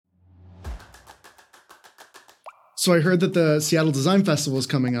So I heard that the Seattle Design Festival is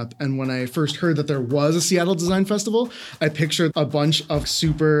coming up. And when I first heard that there was a Seattle Design Festival, I pictured a bunch of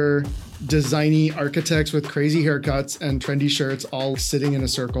super designy architects with crazy haircuts and trendy shirts all sitting in a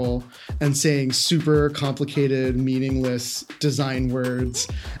circle and saying super complicated, meaningless design words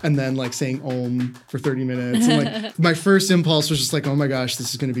and then like saying Om for 30 minutes. And like my first impulse was just like, oh my gosh, this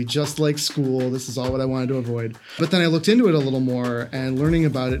is going to be just like school. This is all what I wanted to avoid. But then I looked into it a little more and learning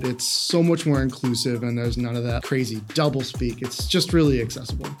about it, it's so much more inclusive and there's none of that crazy double speak. It's just really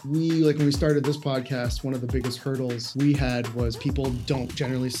accessible. When we started this podcast, one of the biggest hurdles we had was people don't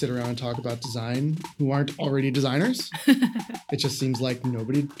generally sit around and talk about design who aren't already designers. It just seems like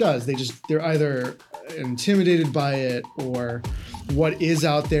nobody does. They're either intimidated by it or what is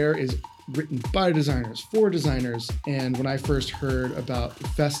out there is written by designers for designers. And when I first heard about the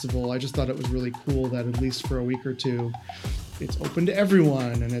festival, I just thought it was really cool that at least for a week or two, it's open to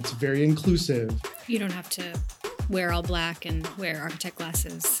everyone and it's very inclusive. You don't have to wear all black and wear architect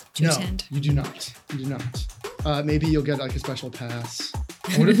glasses to attend. You do not. You do not. Maybe you'll get like a special pass.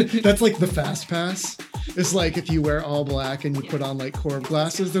 That's like the fast pass. It's like if you wear all black and you put on like Corb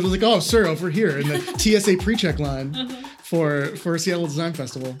glasses, they're like, oh, sir, over here in the TSA pre-check line for Seattle Design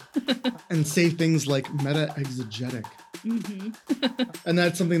Festival. And say things like meta-exegetic. Mm-hmm. And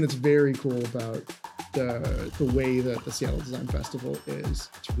that's something that's very cool about the way that the Seattle Design Festival is.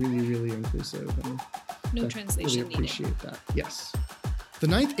 It's really, really inclusive. And no translation really appreciate that. Yes. The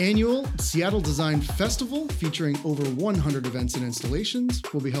 9th annual Seattle Design Festival, featuring over 100 events and installations,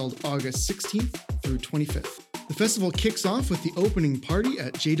 will be held August 16th through 25th. The festival kicks off with the opening party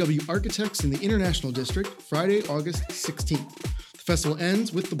at JW Architects in the International District, Friday, August 16th. The festival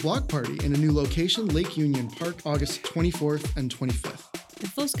ends with the block party in a new location, Lake Union Park, August 24th and 25th. The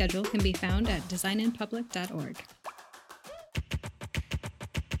full schedule can be found at designinpublic.org.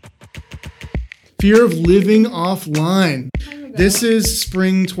 Fear of living offline. This is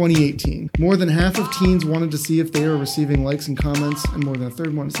spring 2018. More than half of teens wanted to see if they were receiving likes and comments, and more than a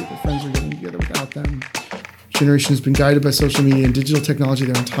third wanted to see if their friends were getting together without them. Generation has been guided by social media and digital technology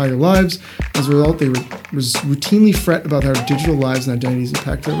their entire lives. As a result, they routinely fret about how digital lives and identities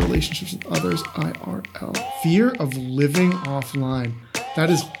impact their relationships with others IRL. Fear of living offline. That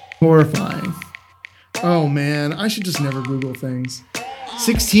is horrifying. Oh man, I should just never Google things.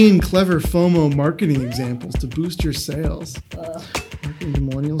 16 clever FOMO marketing examples to boost your sales. Marketing to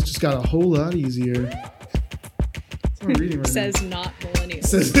millennials just got a whole lot easier. That's what I'm reading right Says now. Not millennials.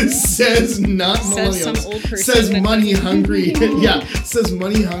 Says not millennials. Says some old person. Says money hungry. Yeah, says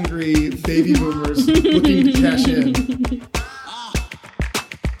money hungry baby boomers looking to cash in.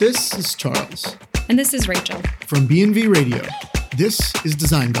 This is Charles. And this is Rachel. From BNV Radio, this is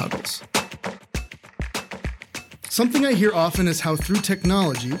Design Goggles. Something I hear often is how through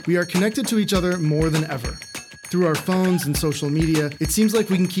technology, we are connected to each other more than ever. Through our phones and social media, it seems like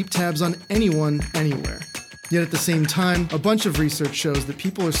we can keep tabs on anyone, anywhere. Yet at the same time, a bunch of research shows that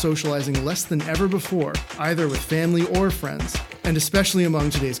people are socializing less than ever before, either with family or friends, and especially among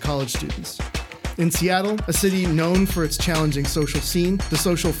today's college students. In Seattle, a city known for its challenging social scene, the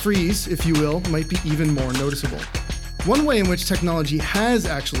social freeze, if you will, might be even more noticeable. One way in which technology has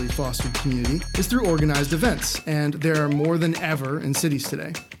actually fostered community is through organized events, and there are more than ever in cities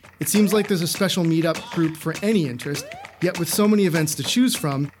today. It seems like there's a special meetup group for any interest, yet with so many events to choose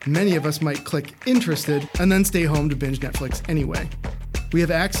from, many of us might click interested and then stay home to binge Netflix anyway. We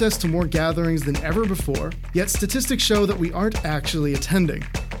have access to more gatherings than ever before, yet statistics show that we aren't actually attending.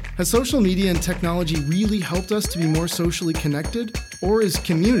 Has social media and technology really helped us to be more socially connected? Or is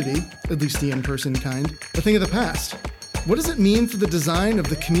community, at least the in-person kind, a thing of the past? What does it mean for the design of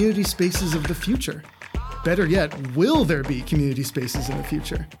the community spaces of the future? Better yet, will there be community spaces in the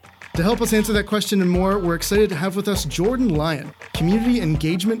future? To help us answer that question and more, we're excited to have with us Jordan Lyon, community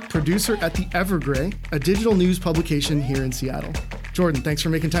engagement producer at The Evergrey, a digital news publication here in Seattle. Jordan, thanks for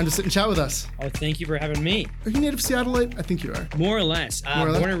making time to sit and chat with us. Oh, thank you for having me. Are you native Seattleite? I think you are. More or less.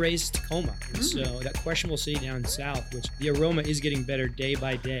 Born less? and raised Tacoma. And so that questionable city down south, which the aroma is getting better day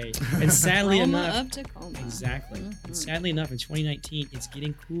by day. And sadly enough... of Tacoma. Exactly. And sadly enough, in 2019, it's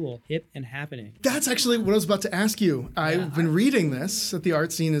getting cool, hip, and happening. That's actually what I was about to ask you. I've been reading this, that the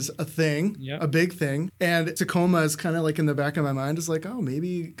art scene is a thing, a big thing. And Tacoma is kind of like in the back of my mind is like, oh,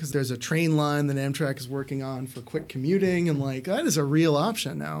 maybe because there's a train line that Amtrak is working on for quick commuting. And like, that is a real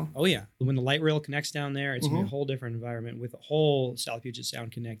option now. Oh, yeah. When the light rail connects down there, it's going to be a whole different environment with a whole South Puget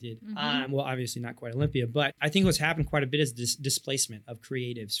Sound connected. Well, obviously not quite Olympia, but I think what's happened quite a bit is this displacement of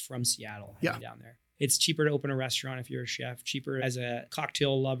creatives from Seattle down there. It's cheaper to open a restaurant if you're a chef, cheaper as a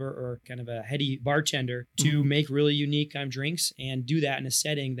cocktail lover or kind of a heady bartender to make really unique drinks and do that in a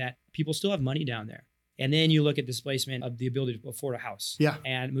setting that people still have money down there. And then you look at displacement of the ability to afford a house. Yeah.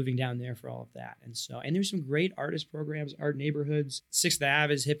 And moving down there for all of that. And there's some great artist programs, art neighborhoods. 6th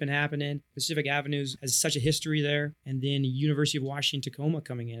Ave is hip and happening. Pacific Avenues has such a history there. And then University of Washington Tacoma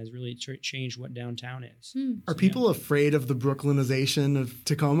coming in has really changed what downtown is. Are people afraid of the Brooklynization of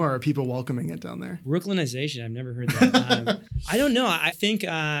Tacoma, or are people welcoming it down there? Brooklynization, I've never heard that. I don't know. I think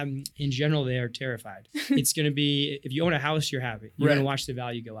in general, they are terrified. It's going to be, if you own a house, you're happy. You're going to watch the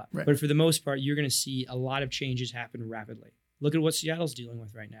value go up. Right. But for the most part, you're going to see a lot of changes happen rapidly. Look at what Seattle's dealing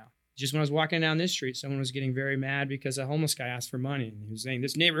with right now. Just when I was walking down this street, someone was getting very mad because a homeless guy asked for money. And he was saying,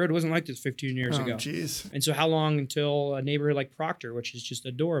 this neighborhood wasn't like this 15 years ago. Geez. And so how long until a neighborhood like Proctor, which is just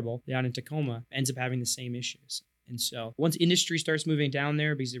adorable down in Tacoma, ends up having the same issues? And so once industry starts moving down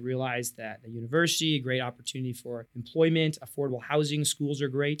there, because they realize that the university, a great opportunity for employment, affordable housing, schools are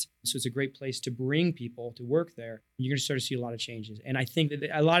great. So it's a great place to bring people to work there. You're going to start to see a lot of changes. And I think that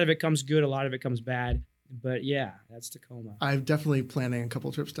a lot of it comes good, a lot of it comes bad. But yeah, that's Tacoma. I'm definitely planning a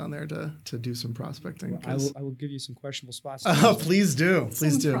couple trips down there to do some prospecting. Well, I will give you some questionable spots. Oh, please do.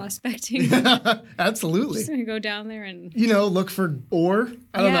 Please do. Prospecting. Absolutely. Just gonna go down there and look for ore.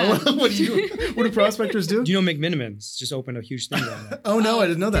 I don't know. What do prospectors do? Do you know McMinimans just opened a huge thing down there? Oh no, I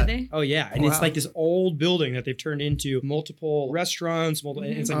didn't know that. Did they? Oh yeah, and it's like this old building that they've turned into multiple restaurants. And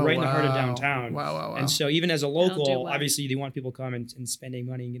it's like right in the heart of downtown. Wow. And so even as a That'll do local, well. obviously they want people to come and spending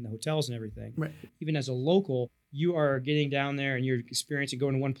money in the hotels and everything. Right. Even as a local, you are getting down there and you're experiencing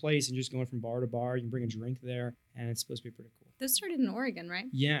going to one place and just going from bar to bar. You can bring a drink there, and it's supposed to be pretty cool. Those started in Oregon, right?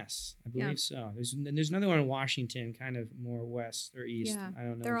 Yes, I believe so. There's another one in Washington, kind of more west or east. Yeah, I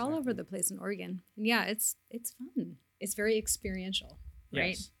don't know. They're all over the place in Oregon. And yeah, it's fun. It's very experiential, right?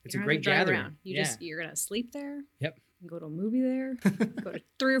 Yes, it's You a don't great have to drive gathering. around. You're gonna sleep there. Yep. Go to a movie there. Go to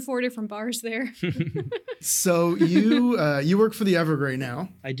 3 or 4 different bars there. So you work for the Evergrey now.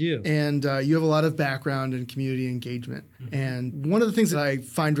 I do. And you have a lot of background in community engagement. Mm-hmm. And one of the things that I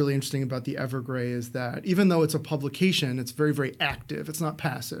find really interesting about the Evergrey is that even though it's a publication, it's very, very active. It's not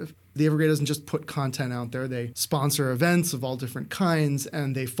passive. The Evergrey doesn't just put content out there. They sponsor events of all different kinds,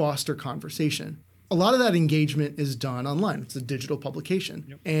 and they foster conversation. A lot of that engagement is done online. It's a digital publication.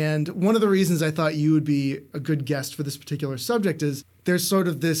 Yep. And one of the reasons I thought you would be a good guest for this particular subject is there's sort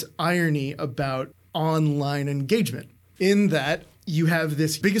of this irony about online engagement in that you have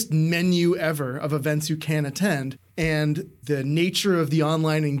this biggest menu ever of events you can attend, and the nature of the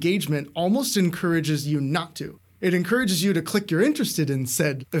online engagement almost encourages you not to. It encourages you to click you're interested in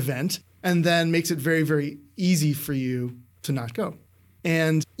said event, and then makes it very, very easy for you to not go.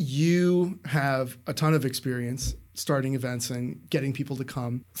 And you have a ton of experience starting events and getting people to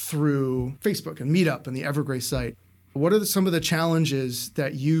come through Facebook and Meetup and the Evergrey site. What are some of the challenges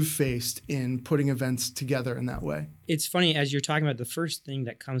that you've faced in putting events together in that way? It's funny, as you're talking about, the first thing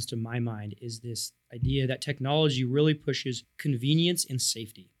that comes to my mind is this idea that technology really pushes convenience and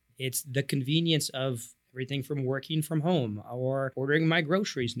safety. It's the convenience of everything from working from home or ordering my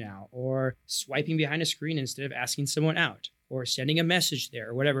groceries now or swiping behind a screen instead of asking someone out, or sending a message there,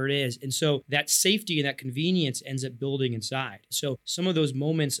 or whatever it is. And so that safety and that convenience ends up building inside. So some of those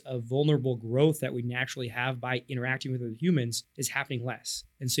moments of vulnerable growth that we naturally have by interacting with other humans is happening less.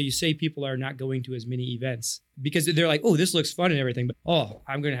 And so you say people are not going to as many events because they're like, oh, this looks fun and everything, but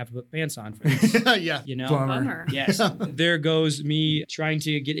I'm going to have to put pants on for this. Yeah. You know? Bummer. Yes. There goes me trying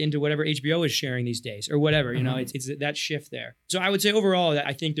to get into whatever HBO is sharing these days or whatever, you know, it's that shift there. So I would say overall that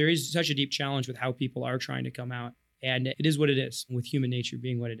I think there is such a deep challenge with how people are trying to come out. And it is what it is, with human nature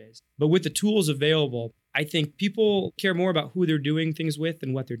being what it is. But with the tools available, I think people care more about who they're doing things with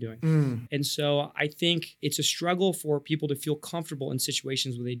than what they're doing. And so I think it's a struggle for people to feel comfortable in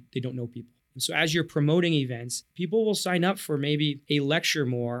situations where they don't know people. And so as you're promoting events, people will sign up for maybe a lecture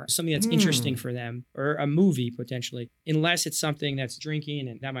more, something that's interesting for them, or a movie potentially, unless it's something that's drinking,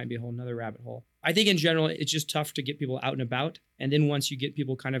 and that might be a whole nother rabbit hole. I think in general, it's just tough to get people out and about. And then once you get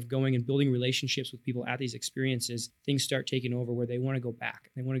people kind of going and building relationships with people at these experiences, things start taking over where they want to go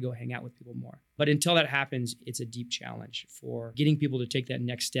back. They want to go hang out with people more. But until that happens, it's a deep challenge for getting people to take that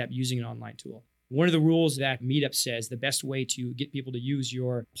next step using an online tool. One of the rules that Meetup says the best way to get people to use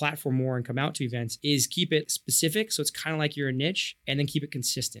your platform more and come out to events is keep it specific. So it's kind of like you're a niche, and then keep it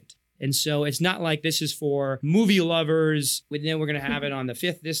consistent. And so it's not like this is for movie lovers, and then we're going to have it on the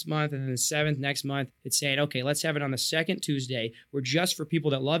 5th this month and then the 7th next month. It's saying, okay, let's have it on the 2nd Tuesday. We're just for people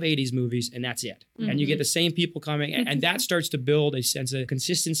that love 80s movies, and that's it. And you get the same people coming, and that starts to build a sense of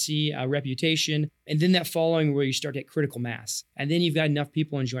consistency, a reputation, and then that following where you start to get critical mass. And then you've got enough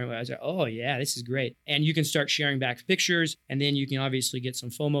people enjoying it. I was like, oh yeah, this is great. And you can start sharing back pictures, and then you can obviously get some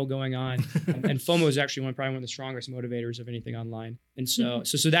FOMO going on. And FOMO is actually probably one of the strongest motivators of anything online. And so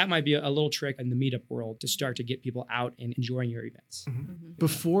that might be be a little trick in the meetup world to start to get people out and enjoying your events.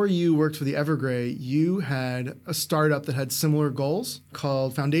 Before you worked for the Evergrey, you had a startup that had similar goals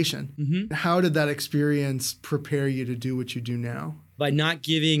called Foundation. How did that experience prepare you to do what you do now? By not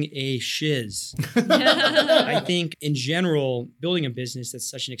giving a shiz. I think in general, building a business that's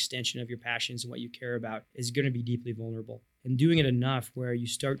such an extension of your passions and what you care about is going to be deeply vulnerable. And doing it enough where you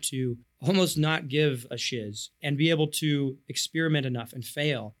start to almost not give a shiz and be able to experiment enough and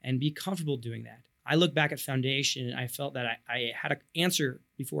fail and be comfortable doing that. I look back at Foundation and I felt that I had an answer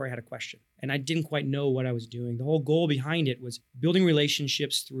before I had a question. And I didn't quite know what I was doing. The whole goal behind it was building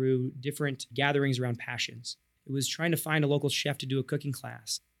relationships through different gatherings around passions. It was trying to find a local chef to do a cooking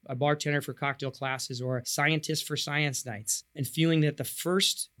class, a bartender for cocktail classes, or a scientist for science nights, and feeling that the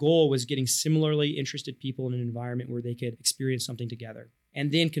first goal was getting similarly interested people in an environment where they could experience something together,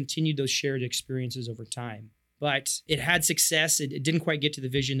 and then continued those shared experiences over time. But it had success. It didn't quite get to the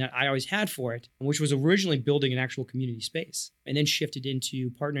vision that I always had for it, which was originally building an actual community space, and then shifted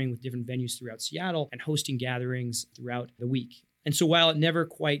into partnering with different venues throughout Seattle and hosting gatherings throughout the week. And so while it never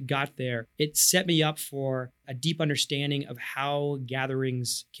quite got there, it set me up for a deep understanding of how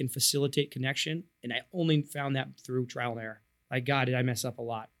gatherings can facilitate connection. And I only found that through trial and error. Like, God, did I mess up a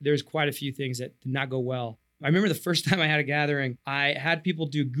lot? There's quite a few things that did not go well. I remember the first time I had a gathering, I had people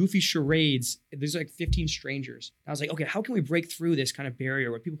do goofy charades. There's like 15 strangers. I was like, okay, how can we break through this kind of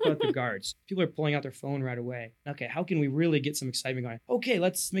barrier where people put out their guards? People are pulling out their phone right away. Okay, how can we really get some excitement going? Okay,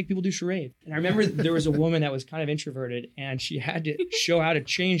 let's make people do charades. And I remember there was a woman that was kind of introverted and she had to show how to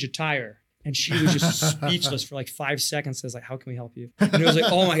change a tire. And she was just speechless for like 5 seconds. I was like, how can we help you? And it was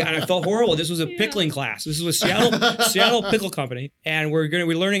like, oh my God, I felt horrible. This was a pickling class. This was a Seattle Pickle Company. And we're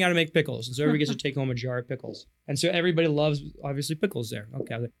learning how to make pickles. And so everybody gets to take home a jar of pickles. And so everybody loves, obviously, pickles there.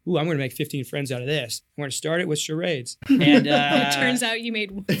 Okay, I was like, ooh, I'm going to make 15 friends out of this. I'm going to start it with charades. And it turns out you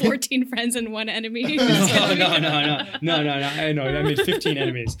made 14 friends and 1 enemy. No. I made 15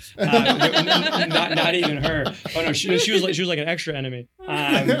 enemies. Not even her. Oh no, she was like an extra enemy.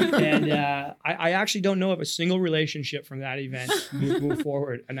 I actually don't know of a single relationship from that event move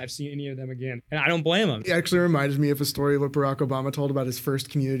forward, and I've seen any of them again, and I don't blame them. It actually reminded me of a story what Barack Obama told about his first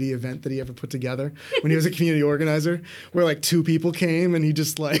community event that he ever put together when he was a community organizer, where like 2 people came, and he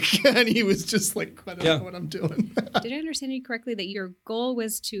was just like, I don't know what I'm doing. Did I understand you correctly that your goal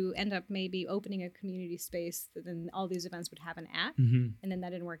was to end up maybe opening a community space that then all these events would happen at, and then that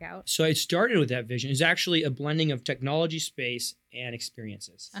didn't work out? So it started with that vision. It's actually a blending of technology, space, and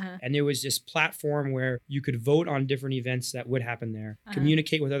experiences. And there was this platform where you could vote on different events that would happen there,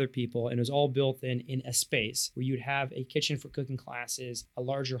 communicate with other people, and it was all built in a space where you'd have a kitchen for cooking classes, a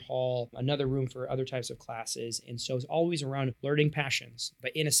larger hall, another room for other types of classes. And so it's always around learning passions,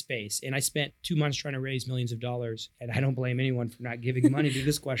 but in a space. And I spent 2 months trying to raise millions of dollars, and I don't blame anyone for not giving money to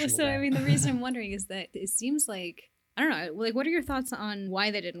this question. Well, so, I mean, the reason I'm wondering is that it seems like, I don't know, like, what are your thoughts on why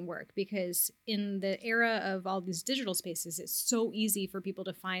that didn't work? Because in the era of all these digital spaces, it's so easy for people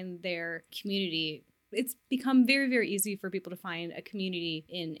to find their community. It's become very, very easy for people to find a community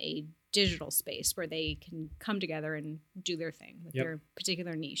in a digital space where they can come together and do their thing with their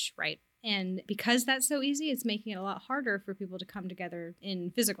particular niche, right? And because that's so easy, it's making it a lot harder for people to come together in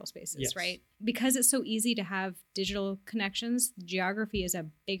physical spaces, right? Because it's so easy to have digital connections, geography is a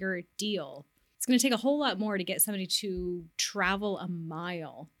bigger deal. It's going to take a whole lot more to get somebody to travel a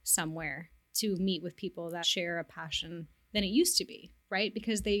mile somewhere to meet with people that share a passion than it used to be, right?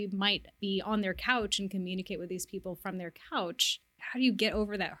 Because they might be on their couch and communicate with these people from their couch. How do you get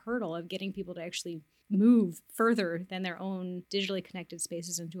over that hurdle of getting people to actually move further than their own digitally connected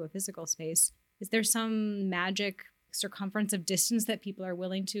spaces into a physical space? Is there some magic circumference of distance that people are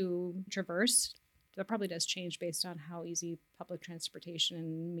willing to traverse? That probably does change based on how easy public transportation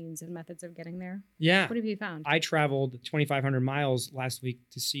and means and methods of getting there. Yeah. What have you found? I traveled 2,500 miles last week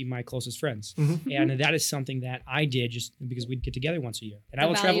to see my closest friends. And that is something that I did just because we'd get together once a year. And the I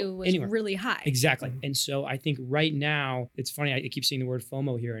will value travel was anywhere. Really high. Exactly. And so I think right now, it's funny, I keep seeing the word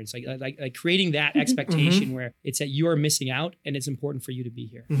FOMO here. And it's like creating that expectation where it's that you are missing out and it's important for you to be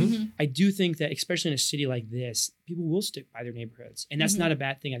here. I do think that, especially in a city like this, people will stick by their neighborhoods. And that's not a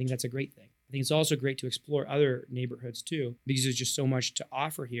bad thing. I think that's a great thing. I think it's also great to explore other neighborhoods too, because there's just so much to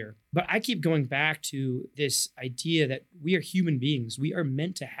offer here. But I keep going back to this idea that we are human beings. We are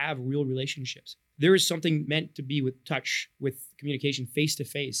meant to have real relationships. There is something meant to be with touch, with communication,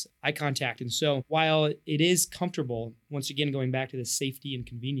 face-to-face, eye contact. And so while it is comfortable, once again, going back to the safety and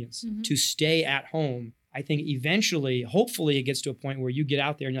convenience, to stay at home, I think eventually, hopefully it gets to a point where you get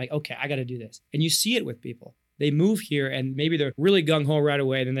out there and you're like, okay, I got to do this. And you see it with people. They move here and maybe they're really gung-ho right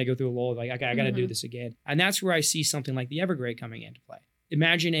away. Then they go through a lull like, okay, I got to do this again. And that's where I see something like the Evergrey coming into play.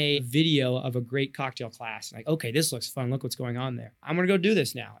 imagine a video of a great cocktail class. Like, okay, this looks fun. Look what's going on there. I'm going to go do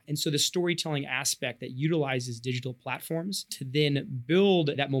this now. And so the storytelling aspect that utilizes digital platforms to then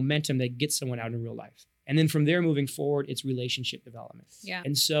build that momentum that gets someone out in real life. And then from there moving forward, it's relationship development. Yeah.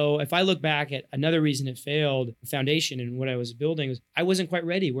 And so if I look back at another reason it failed, foundation and what I was building was I wasn't quite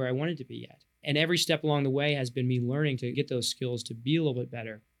ready where I wanted to be yet. And every step along the way has been me learning to get those skills to be a little bit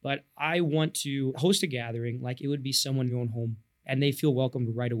better. But I want to host a gathering like it would be someone going home and they feel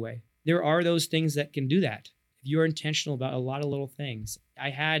welcomed right away. There are those things that can do that. If you're intentional about a lot of little things.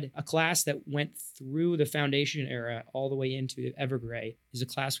 I had a class that went through the foundation era all the way into Evergrey. Is a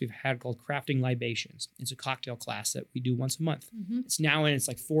class we've had called Crafting Libations. It's a cocktail class that we do once a month. Mm-hmm. It's now in its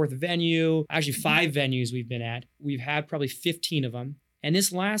like 4th venue, actually 5 venues we've been at. We've had probably 15 of them. And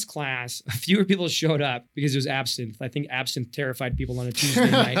this last class, fewer people showed up because it was absinthe. I think absinthe terrified people on a Tuesday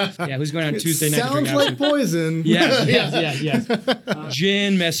night. Yeah, who's going on Tuesday night to drink absinthe? Sounds like poison. Yes.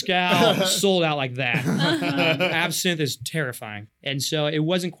 Gin, mezcal, sold out like that. Absinthe is terrifying. And so it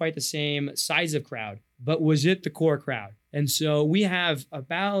wasn't quite the same size of crowd, but was it the core crowd? And so we have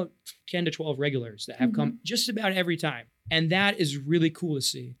about 10 to 12 regulars that have come just about every time. And that is really cool to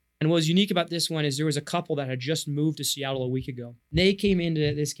see. And what was unique about this one is there was a couple that had just moved to Seattle a week ago. They came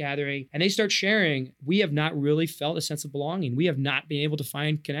into this gathering and they start sharing, we have not really felt a sense of belonging. We have not been able to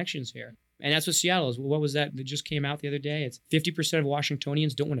find connections here. And that's what Seattle is. What was that just came out the other day? It's 50% of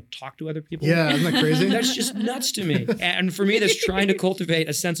Washingtonians don't want to talk to other people. Yeah, isn't that crazy? That's just nuts to me. And for me, that's trying to cultivate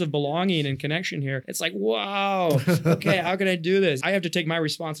a sense of belonging and connection here. It's like, wow, okay, how can I do this? I have to take my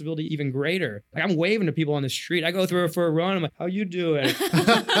responsibility even greater. Like I'm waving to people on the street. I go through for a run. I'm like, how you doing?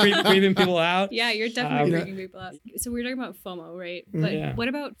 Creeping people out. Yeah, you're definitely freaking people out. So we're talking about FOMO, right? But what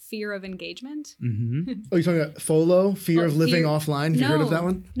about fear of engagement? Mm-hmm. Oh, you're talking about FOLO, fear of living offline? Have you heard of that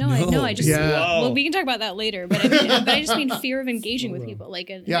one? No. I just well, we can talk about that later, but I just mean fear of engaging with people, like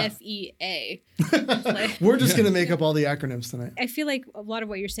an FEA. We're just going to make up all the acronyms tonight. I feel like a lot of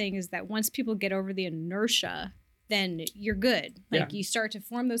what you're saying is that once people get over the inertia, then you're good. Like you start to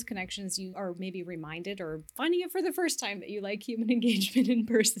form those connections. You are maybe reminded or finding it for the first time that you like human engagement in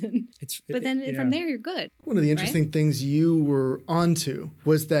person. But then from there, you're good. One of the interesting things you were onto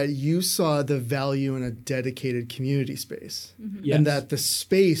was that you saw the value in a dedicated community space. Mm-hmm. Yes. And that the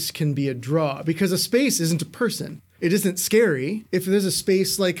space can be a draw because a space isn't a person. It isn't scary. If there's a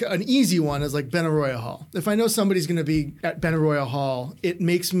space like an easy one is like Benaroya Hall. If I know somebody's going to be at Benaroya Hall, it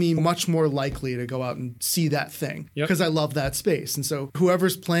makes me much more likely to go out and see that thing because I love that space. And so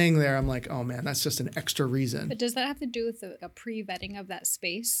whoever's playing there, I'm like, oh man, that's just an extra reason. But does that have to do with a pre-vetting of that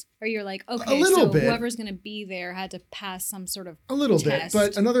space? Or you're like, okay, so whoever's going to be there had to pass some sort of A little bit.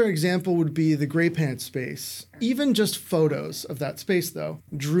 But another example would be the Grey Pants space. Even just photos of that space, though,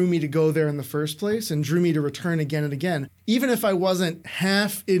 drew me to go there in the first place and drew me to return again and again. Even if I wasn't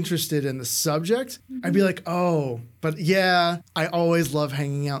half interested in the subject, I'd be like, oh, but yeah, I always love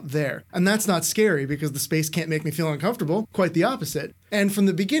hanging out there. And that's not scary because the space can't make me feel uncomfortable. Quite the opposite. And from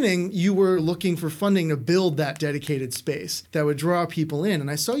the beginning, you were looking for funding to build that dedicated space that would draw people in. And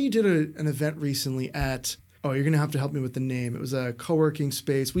I saw you did an event recently at... Oh, you're going to have to help me with the name. It was a co-working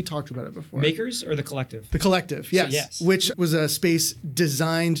space. We talked about it before. Makers or The Collective? The Collective, yes. So, yes. Which was a space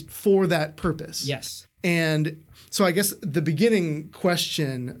designed for that purpose. Yes. And so I guess the beginning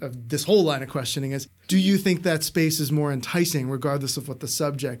question of this whole line of questioning is, do you think that space is more enticing regardless of what the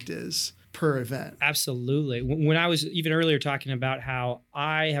subject is per event? Absolutely. When I was even earlier talking about how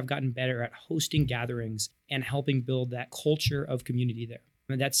I have gotten better at hosting gatherings and helping build that culture of community there,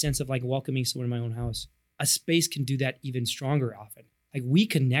 and that sense of like welcoming someone in my own house, a space can do that even stronger often. Like we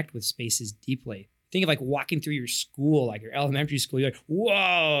connect with spaces deeply. Think of like walking through your school, like your elementary school, you're like,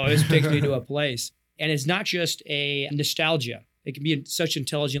 whoa, this takes me to a place. And it's not just a nostalgia. It can be such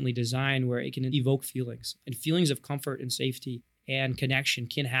intelligently designed where it can evoke feelings, and feelings of comfort and safety and connection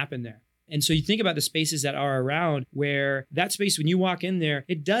can happen there. And so you think about the spaces that are around where that space, when you walk in there,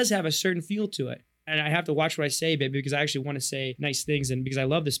 it does have a certain feel to it. And I have to watch what I say, babe, because I actually want to say nice things and because I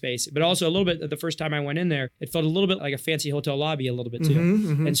love the space. But also a little bit, the first time I went in there, it felt a little bit like a fancy hotel lobby a little bit too.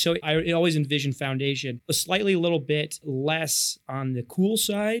 And so I always envisioned Foundation a little bit less on the cool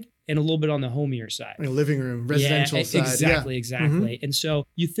side and a little bit on the homier side. Like a living room, residential side. Exactly. And so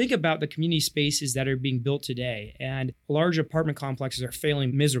you think about the community spaces that are being built today, and large apartment complexes are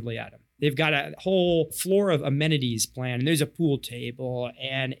failing miserably at them. They've got a whole floor of amenities planned, and there's a pool table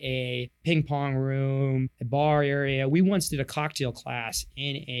and a ping pong room, a bar area. We once did a cocktail class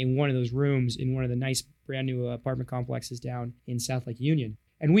in one of those rooms in one of the nice brand new apartment complexes down in South Lake Union.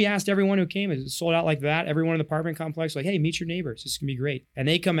 And we asked everyone who came, it sold out like that. Everyone in the apartment complex, like, hey, meet your neighbors. This is going to be great. And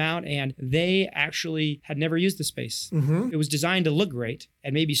they come out and they actually had never used the space. It was designed to look great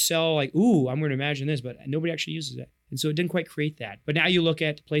and maybe sell like, ooh, I'm going to imagine this, but nobody actually uses it. And so it didn't quite create that. But now you look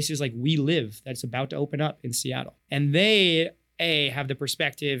at places like We Live that's about to open up in Seattle. And they have the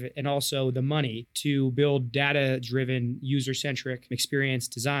perspective and also the money to build data-driven, user-centric experience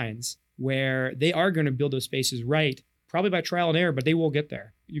designs where they are going to build those spaces right, probably by trial and error, but they will get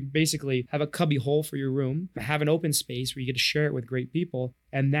there. You basically have a cubby hole for your room, have an open space where you get to share it with great people,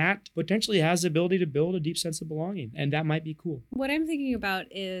 and that potentially has the ability to build a deep sense of belonging, and that might be cool. What I'm thinking about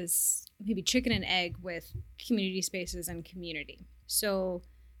is maybe chicken and egg with community spaces and community. So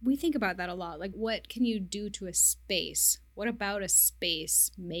we think about that a lot. Like, what can you do to a space? What about a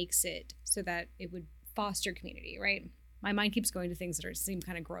space makes it so that it would foster community, right? My mind keeps going to things that seem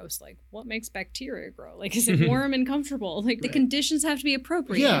kind of gross, like what makes bacteria grow? Like, is it warm and comfortable? Like, the conditions have to be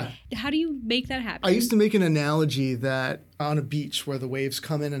appropriate. Yeah. How do you make that happen? I used to make an analogy that on a beach where the waves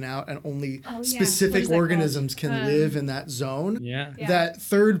come in and out and only specific organisms can live in that zone, that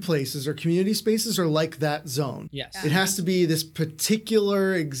third places or community spaces are like that zone. Yes. It has to be this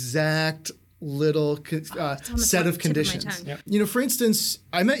particular exact little set of conditions. You know, for instance,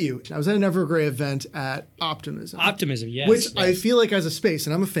 I met you. I was at an Evergrey event at Optimism. Optimism, yes. Which I feel like as a space,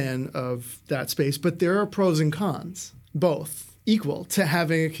 and I'm a fan of that space, but there are pros and cons, both equal to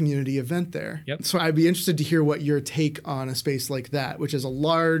having a community event there. So I'd be interested to hear what your take on a space like that, which is a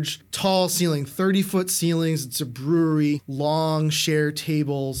large, tall ceiling, 30-foot ceilings. It's a brewery, long share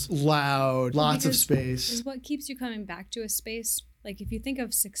tables, loud, lots of space. Is what keeps you coming back to a space. Like, if you think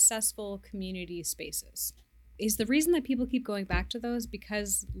of successful community spaces, is the reason that people keep going back to those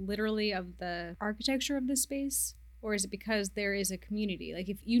because literally of the architecture of the space? Or is it because there is a community? Like,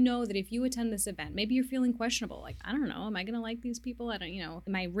 if you know that if you attend this event, maybe you're feeling questionable. Like, I don't know, am I going to like these people?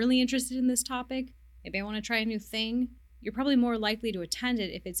 Am I really interested in this topic? Maybe I want to try a new thing. You're probably more likely to attend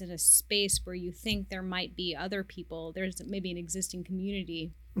it if it's in a space where you think there might be other people. There's maybe an existing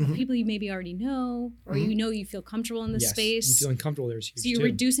community. People you maybe already know, or you feel comfortable in this space. You feeling comfortable there is huge. So you're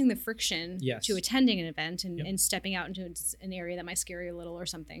reducing the friction to attending an event and stepping out into an area that might scare you a little or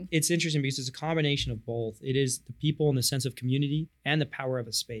something. It's interesting because it's a combination of both. It is the people and the sense of community and the power of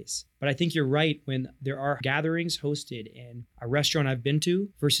a space. But I think you're right when there are gatherings hosted in a restaurant I've been to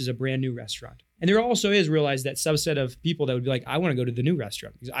versus a brand new restaurant. And there also is realized that subset of people that would be like, I want to go to the new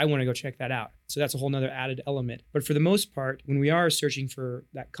restaurant because I want to go check that out. So that's a whole nother added element. But for the most part, when we are searching for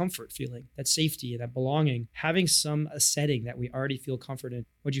that comfort feeling, that safety, that belonging, having a setting that we already feel comfort in.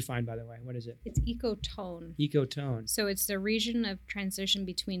 What'd you find, by the way? What is it? It's ecotone. Ecotone. So it's the region of transition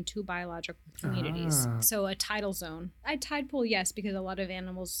between two biological communities. So a tidal zone. Tide pool, yes, because a lot of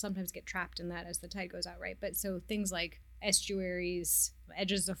animals sometimes get trapped in that as the tide goes out, right? But so things like estuaries,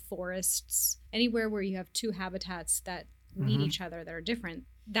 edges of forests, anywhere where you have two habitats that meet each other that are different,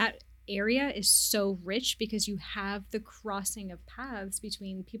 that area is so rich because you have the crossing of paths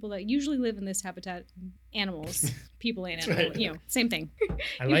between people that usually live in this habitat, animals, people and animals, same thing.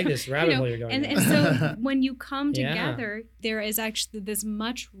 I like this rabbit hole you're going and so when you come together, there is actually this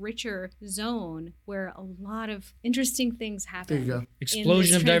much richer zone where a lot of interesting things happen. There you go.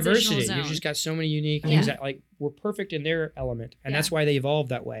 Explosion of diversity. You've just got so many unique things that were perfect in their element. And that's why they evolved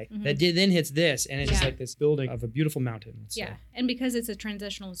that way. That then hits this, and it's just like this building of a beautiful mountain. Let's say. And because it's a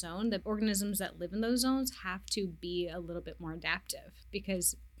transitional zone, the organisms that live in those zones have to be a little bit more adaptive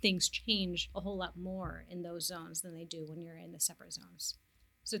because things change a whole lot more in those zones than they do when you're in the separate zones.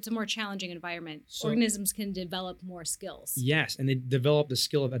 So it's a more challenging environment. Organisms can develop more skills. Yes, and they develop the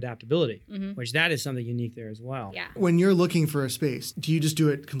skill of adaptability, which that is something unique there as well. Yeah. When you're looking for a space, do you just do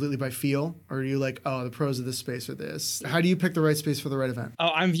it completely by feel? Or are you like, oh, the pros of this space are this? How do you pick the right space for the right event? Oh,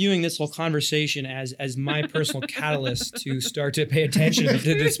 I'm viewing this whole conversation as my personal catalyst to start to pay attention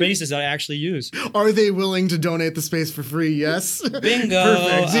to the spaces that I actually use. Are they willing to donate the space for free? Yes. Bingo.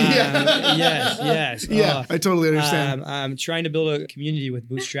 Perfect. Yes. Yeah, I totally understand. I'm trying to build a community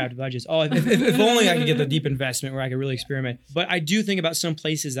with bootstrapped budgets. Oh, if only I could get the deep investment where I could really experiment. But I do think about some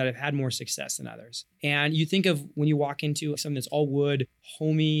places that have had more success than others. And you think of when you walk into something that's all wood,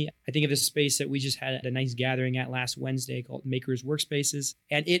 homey. I think of this space that we just had a nice gathering at last Wednesday called Makers Workspaces.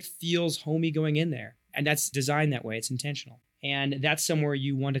 And it feels homey going in there. And that's designed that way. It's intentional. And that's somewhere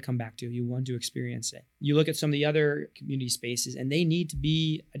you want to come back to. You want to experience it. You look at some of the other community spaces and they need to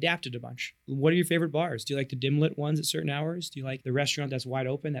be adapted a bunch. What are your favorite bars? Do you like the dim lit ones at certain hours? Do you like the restaurant that's wide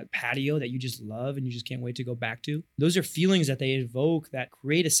open, that patio that you just love and you just can't wait to go back to? Those are feelings that they evoke that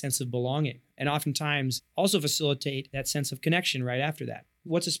create a sense of belonging and oftentimes also facilitate that sense of connection right after that.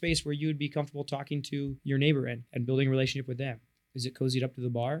 What's a space where you would be comfortable talking to your neighbor in and building a relationship with them? Is it cozied up to the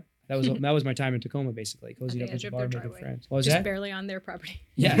bar? That was my time in Tacoma, basically. Cozied up to the bar, making friends. What was just that? barely on their property.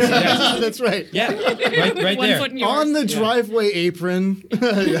 Yeah, that's right. Yeah, right One there. foot in yours. On the driveway apron.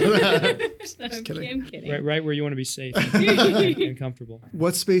 I'm kidding. Right where you want to be safe and comfortable.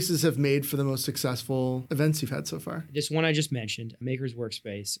 What spaces have made for the most successful events you've had so far? This one I just mentioned, Maker's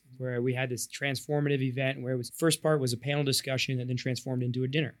Workspace, where we had this transformative event where first part was a panel discussion that then transformed into a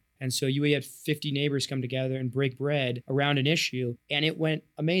dinner. And so you had 50 neighbors come together and break bread around an issue, and it went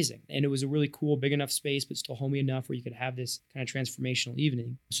amazing. And it was a really cool, big enough space, but still homey enough where you could have this kind of transformational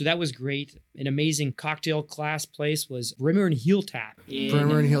evening. So that was great. An amazing cocktail class place was Brimmer and Heel Tap.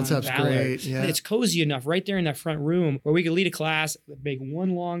 Brimmer and Heel Tap's great. Yeah. It's cozy enough right there in that front room where we could lead a class, make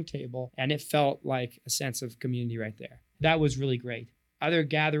one long table, and it felt like a sense of community right there. That was really great. Other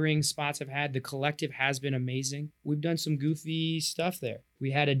gathering spots I've had, the Collective has been amazing. We've done some goofy stuff there. We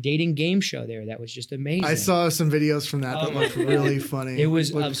had a dating game show there that was just amazing. I saw some videos from that that looked really funny. It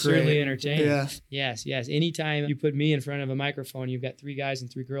was absurdly entertaining. Yeah. Yes. Anytime you put me in front of a microphone, you've got 3 guys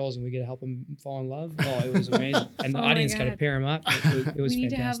and 3 girls, and we get to help them fall in love. Oh, it was amazing. And the audience got to pair them up. It was we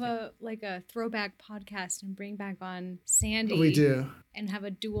need fantastic. to have a throwback podcast and bring back on Sandy. We do. And have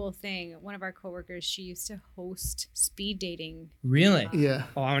a dual thing. One of our coworkers, she used to host speed dating. Really? Yeah.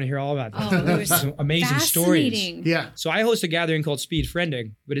 Oh, I want to hear all about that. Oh, it was some amazing stories. Yeah. So I host a gathering called Speed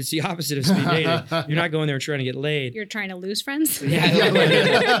Friending, but it's the opposite of speed dating. You're not going there trying to get laid. You're trying to lose friends? Yeah.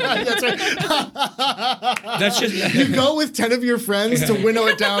 That's right. That's just you go with 10 of your friends to winnow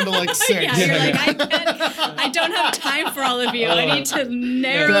it down to like 6. Yeah, you're like, I don't have time for all of you. I need to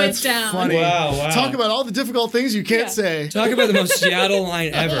narrow That's it down. Funny. Wow. Talk about all the difficult things you can't say. Talk about the most Seattle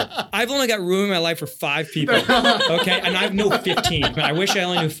line ever. I've only got room in my life for 5 people. Okay, and I know 15. But I wish I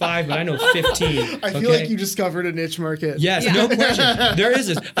only knew 5, but I know 15. I feel like you discovered a niche market. Yes, no question. There is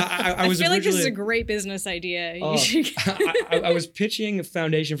this. I feel like this is a great business idea. I was pitching a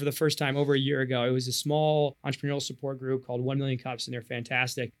foundation for the first time over a year ago. It was a small entrepreneurial support group called 1 Million Cups, and they're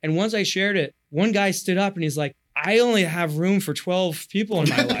fantastic. And once I shared it, one guy stood up and he's like, I only have room for 12 people in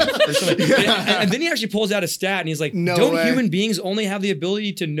my life. Or something. And then he actually pulls out a stat and he's like, don't human beings only have the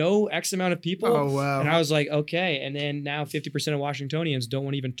ability to know X amount of people? Oh, wow. And I was like, okay. And then now 50% of Washingtonians don't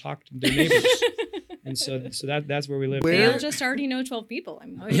want to even talk to their neighbors. And so that's where we live. They all just already know 12 people.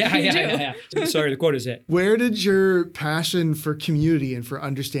 Yeah. Sorry, the quote is hit. Where did your passion for community and for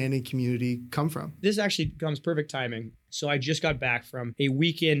understanding community come from? This actually comes perfect timing. So I just got back from a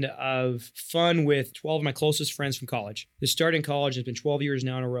weekend of fun with 12 of my closest friends from college. This started in college. It's been 12 years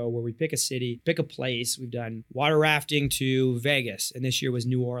now in a row where we pick a city, pick a place. We've done water rafting to Vegas, and this year was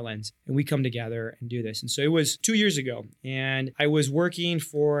New Orleans. And we come together and do this. And so it was 2 years ago, and I was working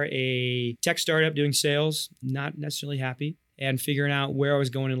for a tech startup doing sales, not necessarily happy, and figuring out where I was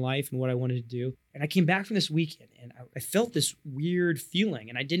going in life and what I wanted to do. And I came back from this weekend and I felt this weird feeling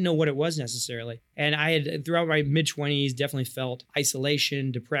and I didn't know what it was necessarily. And I had, throughout my mid-20s, definitely felt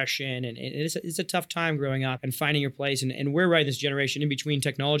isolation, depression, and it's a tough time growing up and finding your place. And we're right in this generation in between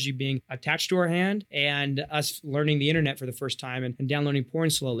technology being attached to our hand and us learning the internet for the first time and downloading porn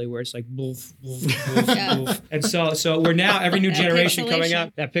slowly, where it's like, boof, boof, boof, boof. And so we're now, every new generation coming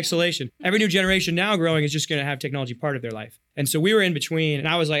up, that pixelation, every new generation now growing is just going to have technology part of their life. And so we were in between. And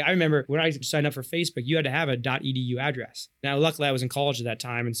I was like, I remember when I signed up for Facebook, you had to have a .edu address. Now, luckily, I was in college at that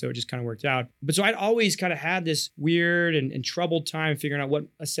time, and so it just kind of worked out. But so I'd always kind of had this weird and troubled time figuring out what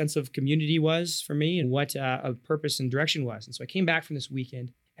a sense of community was for me and what a purpose and direction was. And so I came back from this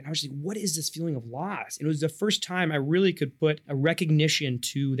weekend, and I was like, what is this feeling of loss? And it was the first time I really could put a recognition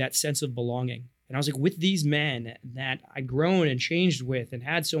to that sense of belonging. And I was like, with these men that I'd grown and changed with and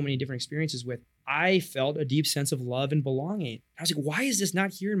had so many different experiences with, I felt a deep sense of love and belonging. I was like, why is this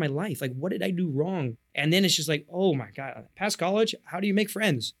not here in my life? Like, what did I do wrong? And then it's just like, oh my God, past college, how do you make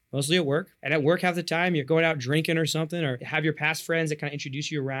friends? Mostly at work. And at work half the time, you're going out drinking or something, or have your past friends that kind of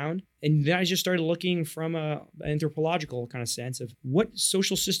introduce you around. And then I just started looking from an anthropological kind of sense of what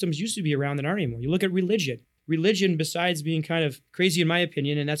social systems used to be around that aren't anymore. You look at religion. Religion, besides being kind of crazy in my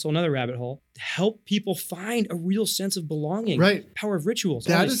opinion, and that's another rabbit hole, help people find a real sense of belonging. Right. Power of rituals.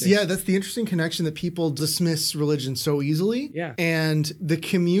 That's the interesting connection that people dismiss religion so easily. Yeah. And the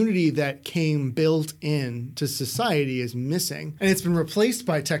community that came built in to society is missing. And it's been replaced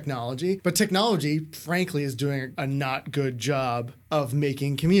by technology. But technology, frankly, is doing a not good job of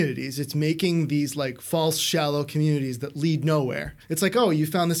making communities. It's making these like false, shallow communities that lead nowhere. It's like, oh, you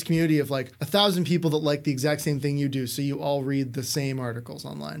found this community of like 1,000 people that like the exact same thing you do, so you all read the same articles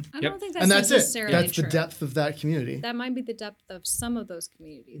online. I don't think that's and that's necessarily it. That's true. the depth of that community. That might be the depth of some of those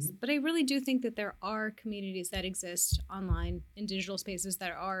communities. But I really do think that there are communities that exist online in digital spaces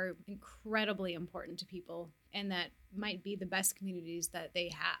that are incredibly important to people. and that might be the best communities that they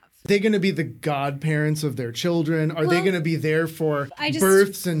have. Are they going to be the godparents of their children? Are they going to be there for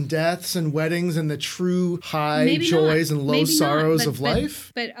births and deaths and weddings and the true high joys and low sorrows of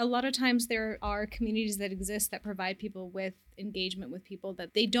life? But a lot of times there are communities that exist that provide people with engagement with people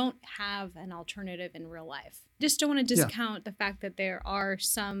that they don't have an alternative in real life. Just don't want to discount the fact that there are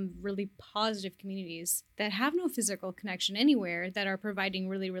some really positive communities that have no physical connection anywhere that are providing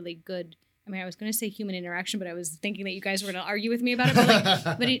really, really good. I mean, I was going to say human interaction, but I was thinking that you guys were going to argue with me about it.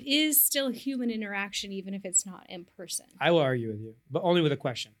 But it is still human interaction, even if it's not in person. I will argue with you, but only with a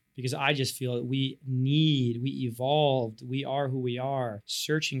question, because I just feel that we evolved, we are who we are,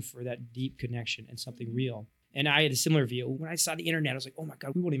 searching for that deep connection and something real. And I had a similar view. When I saw the internet, I was like, oh my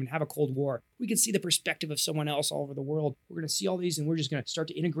God, we won't even have a Cold War. We can see the perspective of someone else all over the world. We're going to see all these and we're just going to start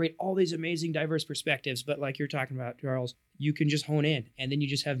to integrate all these amazing, diverse perspectives. But like you're talking about, Charles, you can just hone in and then you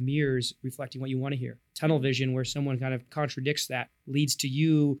just have mirrors reflecting what you want to hear. Tunnel vision, where someone kind of contradicts that, leads to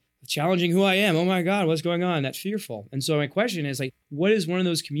you challenging who I am. Oh my God, what's going on? That's fearful. And so my question is like, what is one of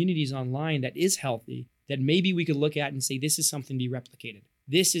those communities online that is healthy that maybe we could look at and say, this is something to be replicated?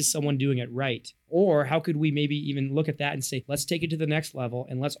 This is someone doing it right. Or how could we maybe even look at that and say, let's take it to the next level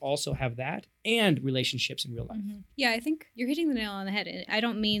and let's also have that and relationships in real life. Mm-hmm. Yeah, I think you're hitting the nail on the head. And I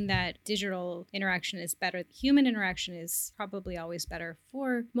don't mean that digital interaction is better. Human interaction is probably always better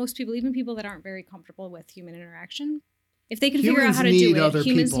for most people, even people that aren't very comfortable with human interaction. If they can figure out how to do it,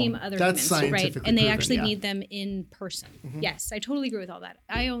 humans need other humans, right? And they actually need them in person. Mm-hmm. Yes, I totally agree with all that.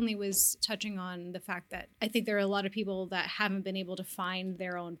 I only was touching on the fact that I think there are a lot of people that haven't been able to find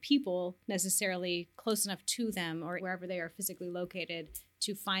their own people necessarily close enough to them or wherever they are physically located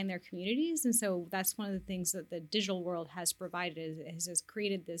to find their communities. And so that's one of the things that the digital world has provided, has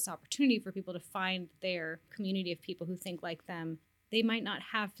created this opportunity for people to find their community of people who think like them. They might not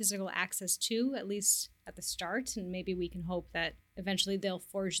have physical access to, at least at the start. And maybe we can hope that eventually they'll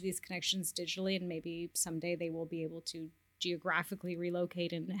forge these connections digitally and maybe someday they will be able to geographically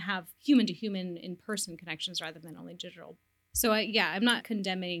relocate and have human to human in-person connections rather than only digital. So I'm not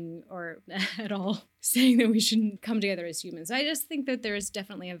condemning or at all saying that we shouldn't come together as humans. I just think that there is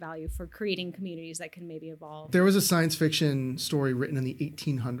definitely a value for creating communities that can maybe evolve. There was a science fiction story written in the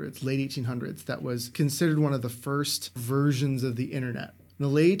 1800s, late 1800s, that was considered one of the first versions of the internet. In the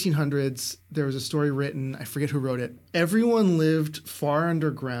late 1800s, there was a story written, I forget who wrote it. Everyone lived far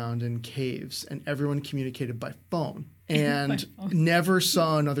underground in caves and everyone communicated by phone. And never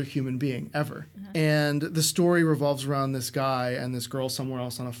saw another human being, ever. Uh-huh. And the story revolves around this guy and this girl somewhere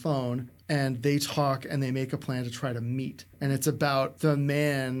else on a phone, and they talk and they make a plan to try to meet. And it's about the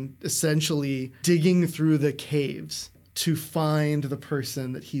man essentially digging through the caves to find the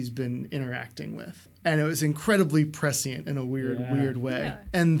person that he's been interacting with. And it was incredibly prescient in a weird way. Yeah.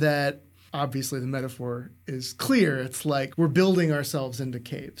 And that, obviously, the metaphor is clear. It's like we're building ourselves into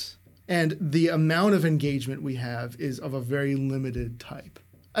caves. And the amount of engagement we have is of a very limited type.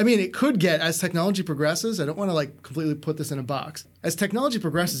 I mean, it could get, as technology progresses, I don't want to completely put this in a box. As technology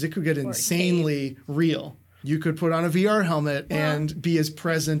progresses, it could get insanely real. You could put on a VR helmet and be as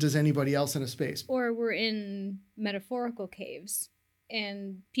present as anybody else in a space. Or we're in metaphorical caves.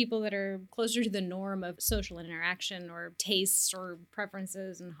 And people that are closer to the norm of social interaction or tastes or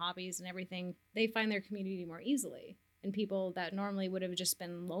preferences and hobbies and everything, they find their community more easily. And people that normally would have just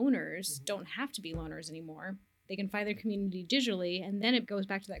been loners don't have to be loners anymore. They can find their community digitally. And then it goes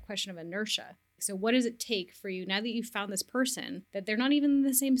back to that question of inertia. So what does it take for you, now that you've found this person, that they're not even in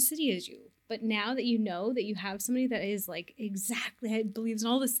the same city as you, but now that you know that you have somebody that is exactly believes in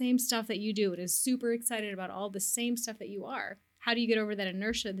all the same stuff that you do and is super excited about all the same stuff that you are, how do you get over that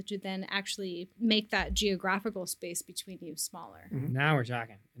inertia that you then actually make that geographical space between you smaller? Mm-hmm. Now we're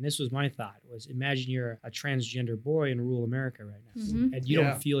talking. And this was my thought, was imagine you're a transgender boy in rural America right now. Mm-hmm. And you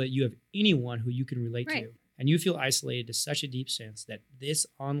don't feel that you have anyone who you can relate to. And you feel isolated to such a deep sense that this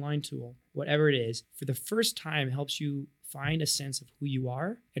online tool, whatever it is, for the first time helps you find a sense of who you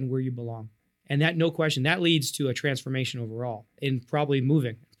are and where you belong. And that, no question, that leads to a transformation overall in probably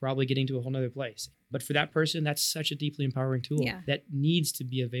moving, probably getting to a whole nother place. But for that person, that's such a deeply empowering tool that needs to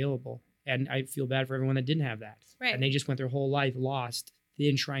be available. And I feel bad for everyone that didn't have that. Right. And they just went their whole life lost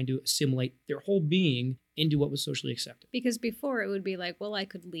in trying to assimilate their whole being into what was socially accepted. Because before it would be like, well, I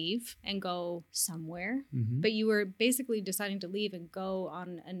could leave and go somewhere. Mm-hmm. But you were basically deciding to leave and go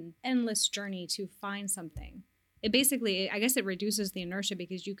on an endless journey to find something. It basically, I guess it reduces the inertia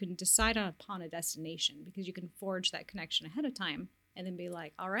because you can decide upon a destination because you can forge that connection ahead of time and then be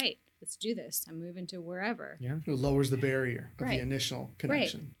like, all right, let's do this. I'm moving to wherever. Yeah. It lowers the barrier of Right. the initial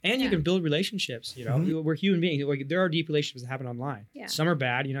connection. And you Yeah. can build relationships, you know. We're human beings. Like, there are deep relationships that happen online. Yeah. Some are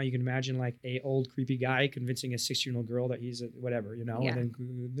bad, you know. You can imagine like a old creepy guy convincing a 16-year-old girl that he's a whatever, you know. Yeah. And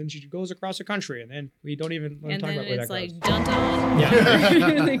then she goes across the country, and then we don't even want to And talk then about where it's that like goes. dun dun.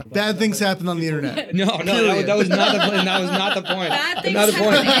 Yeah. Bad things happen on the internet. No, that was not the point. That was not the point. Bad things Not the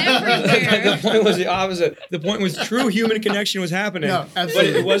point. happen everywhere. The point was the opposite. The point was true human connection was happening. No, But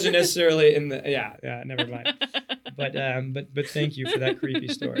absolutely. it wasn't necessarily in the never mind. But thank you for that creepy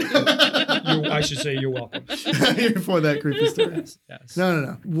story. I should say you're welcome. For that creepy story. Yes.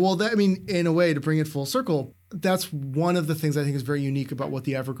 No. Well, that, I mean, in a way, to bring it full circle, that's one of the things I think is very unique about what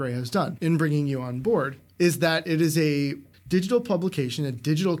the Evergrey has done in bringing you on board, is that it is a digital publication, a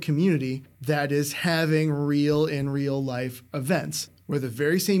digital community that is having real life events where the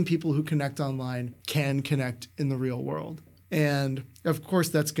very same people who connect online can connect in the real world. And of course,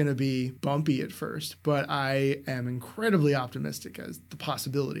 that's going to be bumpy at first, but I am incredibly optimistic as the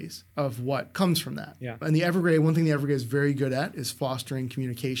possibilities of what comes from that. Yeah. And the Evergrey, one thing the Evergrey is very good at is fostering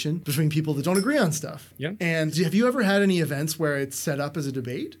communication between people that don't agree on stuff. Yeah. And have you ever had any events where it's set up as a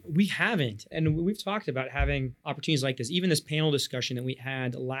debate? We haven't. And we've talked about having opportunities like this, even this panel discussion that we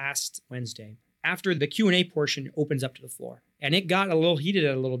had last Wednesday. After the Q&A portion opens up to the floor. And it got a little heated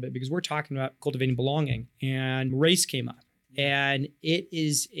a little bit because we're talking about cultivating belonging, and race came up. And it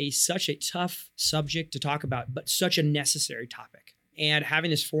is such a tough subject to talk about, but such a necessary topic. And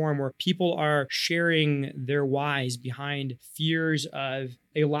having this forum where people are sharing their whys behind fears of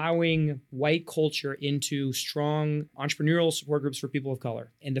allowing white culture into strong entrepreneurial support groups for people of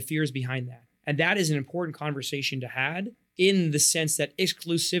color and the fears behind that. And that is an important conversation to have, in the sense that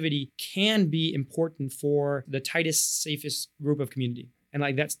exclusivity can be important for the tightest, safest group of community. And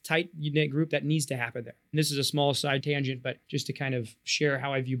like that's tight unit group that needs to happen there. And this is a small side tangent, but just to kind of share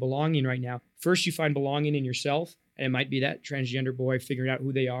how I view belonging right now. First, you find belonging in yourself. And it might be that transgender boy figuring out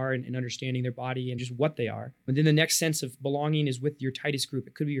who they are and understanding their body and just what they are. But then the next sense of belonging is with your tightest group.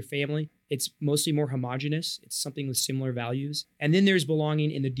 It could be your family. It's mostly more homogenous. It's something with similar values. And then there's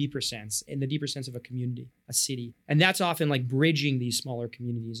belonging in the deeper sense of a community, a city. And that's often like bridging these smaller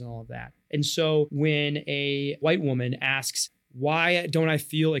communities and all of that. And so when a white woman asks, why don't I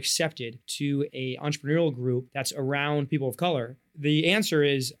feel accepted to a entrepreneurial group that's around people of color? The answer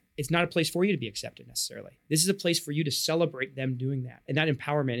is, it's not a place for you to be accepted necessarily. This is a place for you to celebrate them doing that and that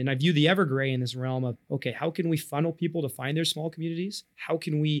empowerment. And I view the Evergrey in this realm of, okay, how can we funnel people to find their small communities? How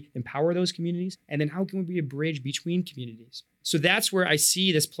can we empower those communities? And then how can we be a bridge between communities? So that's where I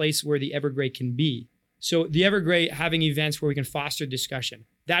see this place where the Evergrey can be. So the Evergrey having events where we can foster discussion.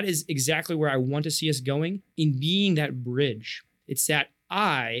 That is exactly where I want to see us going, in being that bridge. It's that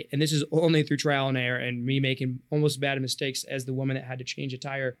and this is only through trial and error and me making almost bad mistakes as the woman that had to change a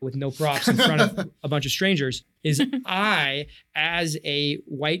tire with no props in front of a bunch of strangers, is I, as a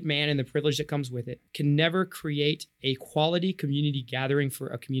white man and the privilege that comes with it, can never create a quality community gathering for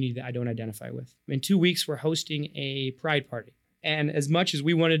a community that I don't identify with. In 2 weeks, we're hosting a pride party. And as much as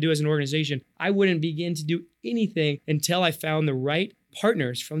we want to do as an organization, I wouldn't begin to do anything until I found the right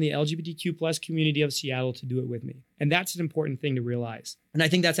partners from the LGBTQ plus community of Seattle to do it with me. And that's an important thing to realize. And I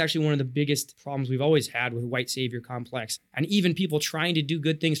think that's actually one of the biggest problems we've always had with white savior complex, and even people trying to do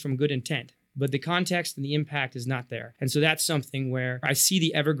good things from good intent. But the context and the impact is not there. And so that's something where I see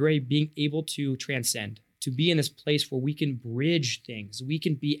the Evergrey being able to transcend, to be in this place where we can bridge things. We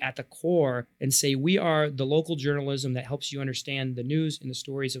can be at the core and say, we are the local journalism that helps you understand the news and the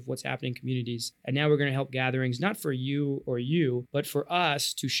stories of what's happening in communities. And now we're going to help gatherings, not for you, but for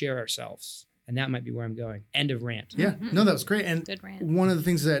us to share ourselves. And that might be where I'm going. End of rant. Yeah, no, that was great. And Good rant. one of the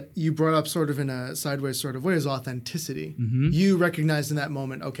things that you brought up sort of in a sideways sort of way is authenticity. Mm-hmm. You recognized in that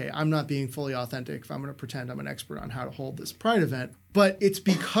moment, okay, I'm not being fully authentic if I'm going to pretend I'm an expert on how to hold this pride event. But it's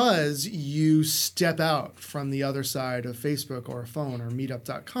because you step out from the other side of Facebook or a phone or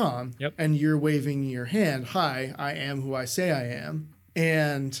meetup.com, Yep. and you're waving your hand, hi, I am who I say I am,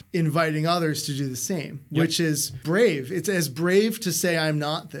 and inviting others to do the same, Yep. which is brave. It's as brave to say I'm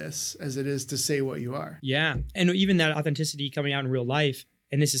not this as it is to say what you are. Yeah. And even that authenticity coming out in real life,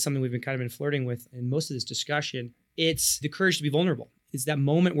 and this is something we've been flirting with in most of this discussion, it's the courage to be vulnerable. It's that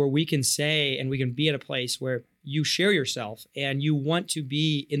moment where we can say, and we can be at a place where you share yourself and you want to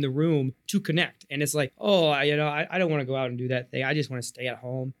be in the room to connect. And it's like, I don't want to go out and do that thing. I just want to stay at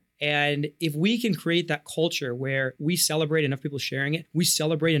home. And if we can create that culture where we celebrate enough people sharing it, we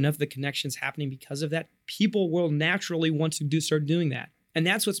celebrate enough of the connections happening because of that, people will naturally want to start doing that. And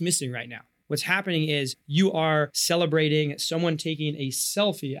that's what's missing right now. What's happening is you are celebrating someone taking a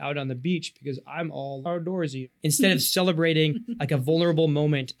selfie out on the beach because I'm all outdoorsy, instead of celebrating like a vulnerable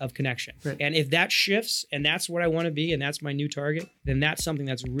moment of connection. Right. And if that shifts and that's what I want to be and that's my new target, then that's something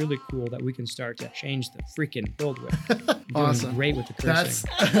that's really cool that we can start to change the freaking world with. Awesome. Great with the cursing.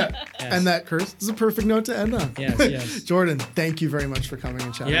 Yes. And that curse is a perfect note to end on. Yes. Jordan, thank you very much for coming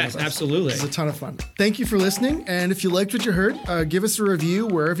and chatting with us. Yes, absolutely. It was a ton of fun. Thank you for listening. And if you liked what you heard, give us a review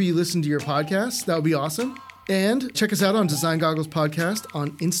wherever you listen to your podcasts. That would be awesome. And check us out on Design Goggles Podcast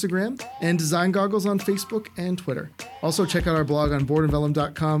on Instagram and Design Goggles on Facebook and Twitter. Also, check out our blog on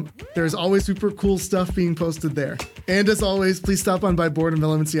boardandvellum.com. There's always super cool stuff being posted there. And as always, please stop on by Board and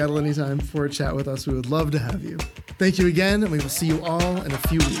Vellum in Seattle anytime for a chat with us. We would love to have you. Thank you again, and we will see you all in a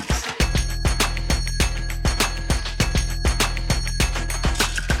few weeks.